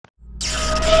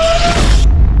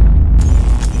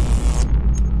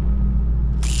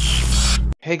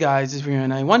Hey guys, it's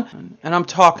Rio91, and I'm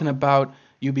talking about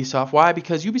Ubisoft. Why?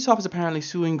 Because Ubisoft is apparently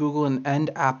suing Google and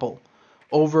Apple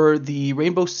over the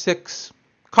Rainbow Six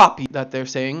copy that they're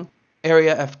saying,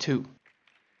 Area F2.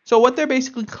 So what they're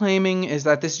basically claiming is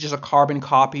that this is just a carbon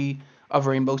copy of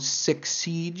Rainbow Six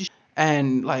Siege,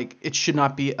 and it should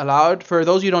not be allowed. For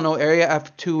those of you who don't know, Area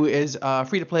F2 is a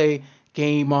free-to-play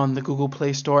game on the Google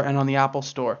Play Store and on the Apple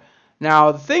Store.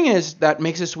 Now, the thing is that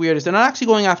makes this weird is they're not actually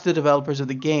going after the developers of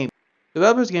the game. The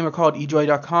developers of the game are called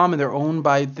eJoy.com, and they're owned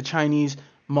by the Chinese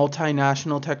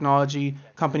multinational technology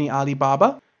company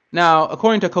Alibaba. Now,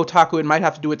 according to Kotaku, it might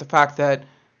have to do with the fact that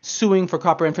suing for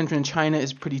copyright infringement in China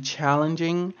is pretty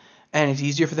challenging, and it's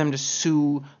easier for them to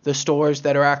sue the stores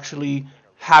that are actually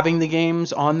having the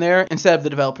games on there instead of the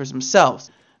developers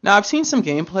themselves. Now, I've seen some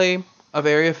gameplay of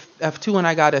Area F2, and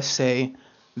I gotta say,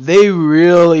 they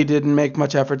really didn't make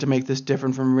much effort to make this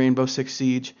different from Rainbow Six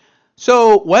Siege.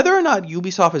 So whether or not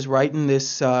Ubisoft is right in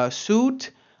this suit,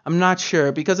 I'm not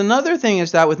sure. Because another thing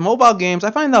is that with mobile games,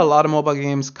 I find that a lot of mobile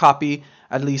games copy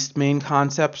at least main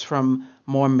concepts from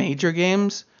more major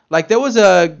games. Like there was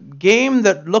a game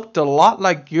that looked a lot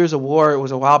like Gears of War. It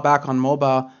was a while back on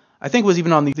mobile. I think it was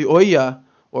even on the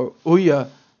Ouya.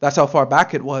 That's how far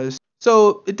back it was.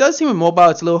 So it does seem with mobile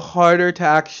it's a little harder to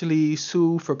actually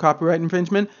sue for copyright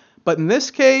infringement. But in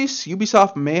this case,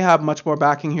 Ubisoft may have much more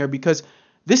backing here because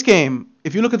this game,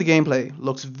 if you look at the gameplay,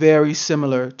 looks very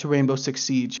similar to Rainbow Six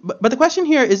Siege. But the question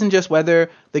here isn't just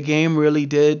whether the game really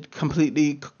did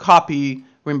completely copy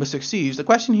Rainbow Six Siege. The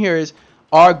question here is,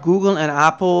 are Google and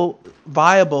Apple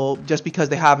viable just because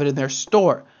they have it in their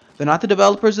store? They're not the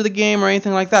developers of the game or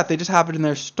anything like that. They just have it in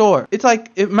their store. It's like,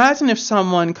 imagine if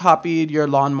someone copied your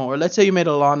lawnmower. Let's say you made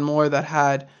a lawnmower that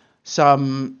had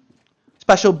some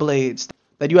special blades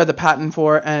that you had the patent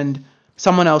for, and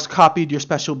someone else copied your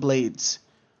special blades.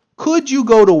 Could you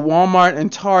go to Walmart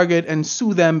and Target and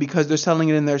sue them because they're selling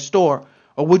it in their store?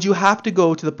 Or would you have to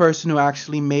go to the person who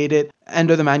actually made it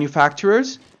and or the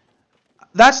manufacturers?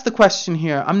 That's the question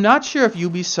here. I'm not sure if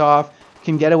Ubisoft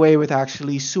can get away with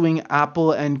actually suing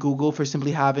Apple and Google for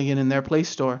simply having it in their Play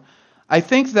Store. I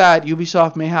think that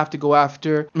Ubisoft may have to go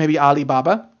after maybe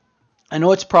Alibaba. I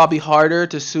know it's probably harder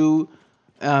to sue,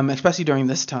 especially during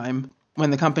this time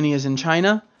when the company is in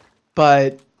China,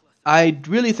 but I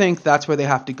really think that's where they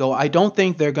have to go. I don't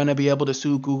think they're going to be able to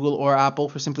sue Google or Apple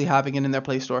for simply having it in their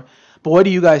Play Store. But what do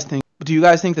you guys think? Do you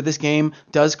guys think that this game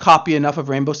does copy enough of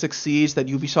Rainbow Six Siege that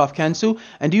Ubisoft can sue?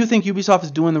 And do you think Ubisoft is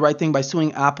doing the right thing by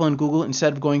suing Apple and Google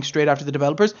instead of going straight after the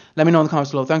developers? Let me know in the comments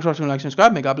below. Thanks for watching, like, and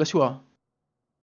subscribe. May God bless you all.